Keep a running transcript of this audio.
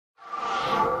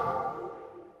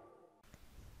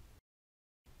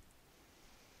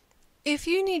If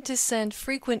you need to send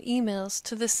frequent emails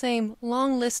to the same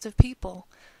long list of people,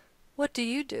 what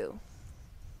do?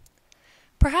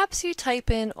 Perhaps you type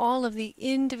in all of the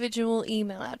individual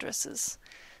email addresses,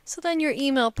 so then your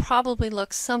email probably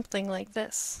looks something like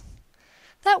this.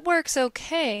 That works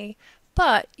okay,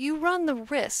 but you run the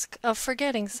risk of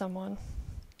forgetting someone.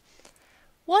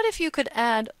 What if you could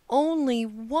add only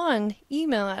one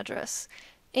email address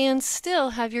and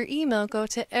still have your email go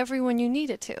to everyone you need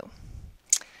it to?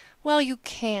 Well, you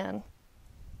can.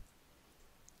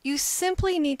 You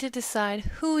simply need to decide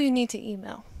who you need to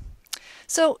email.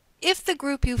 So, if the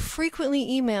group you frequently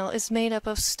email is made up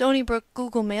of Stony Brook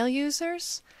Google Mail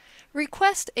users,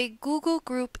 request a Google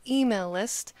Group email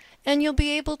list and you'll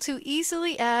be able to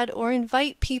easily add or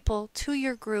invite people to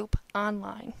your group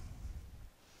online.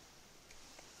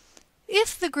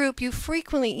 If the group you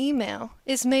frequently email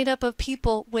is made up of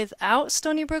people without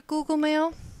Stony Brook Google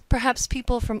Mail, perhaps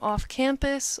people from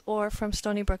off-campus or from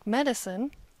Stony Brook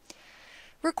Medicine,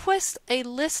 request a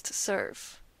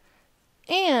ListServ.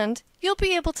 And you'll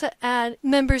be able to add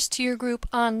members to your group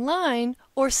online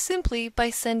or simply by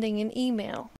sending an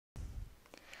email.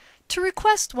 To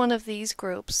request one of these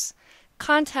groups,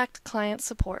 contact client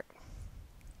support.